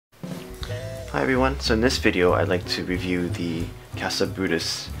Hi everyone, so in this video I'd like to review the Casa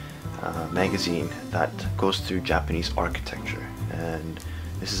Brutus magazine that goes through Japanese architecture, and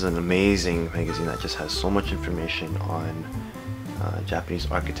this is an amazing magazine that just has so much information on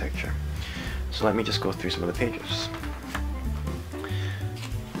Japanese architecture. So let me just go through some of the pages.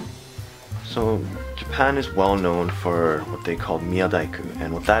 So Japan is well known for what they call miyadaiku,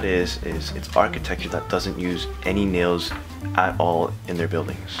 and what that is it's architecture that doesn't use any nails at all in their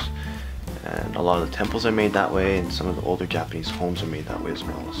buildings. And a lot of the temples are made that way, and some of the older Japanese homes are made that way as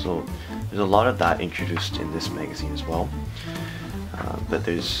well. So there's a lot of that introduced in this magazine as well. But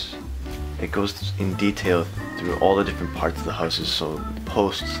it goes in detail through all the different parts of the houses. So the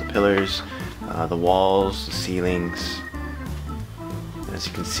posts, the pillars, the walls, the ceilings. And as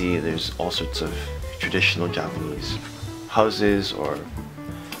you can see, there's all sorts of traditional Japanese houses or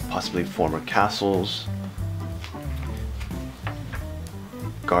possibly former castles,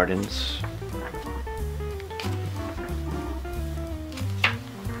 gardens.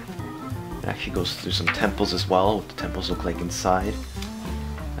 It actually goes through some temples as well, what the temples look like inside.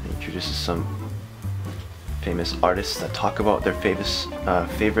 And introduces some famous artists that talk about their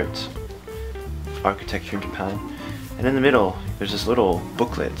favorite architecture in Japan. And in the middle, there's this little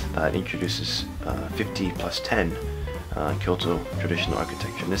booklet that introduces 50 plus 10 Kyoto traditional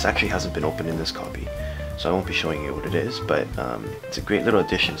architecture. And this actually hasn't been opened in this copy, so I won't be showing you what it is, but it's a great little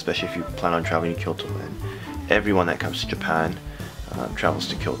addition, especially if you plan on traveling to Kyoto. And everyone that comes to Japan travels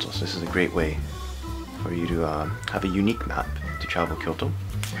to Kyoto, so this is a great way for you to have a unique map to travel Kyoto.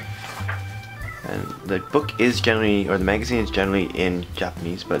 And the book is generally, or the magazine is generally in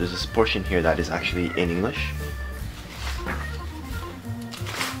Japanese, but there's this portion here that is actually in English.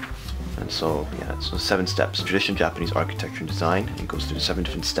 And so, yeah, so 7 steps, traditional Japanese architecture and design. It goes through 7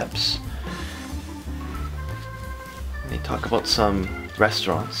 different steps. They talk about some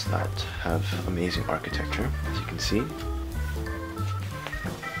restaurants that have amazing architecture, as you can see.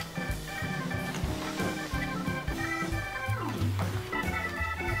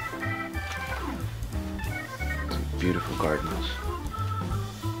 Some beautiful gardens.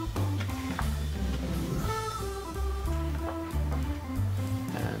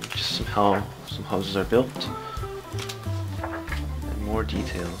 And just how some houses are built. And more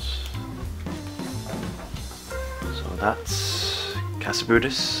details. So that's Casa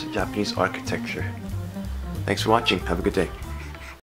Brutus, Japanese architecture. Thanks for watching. Have a good day.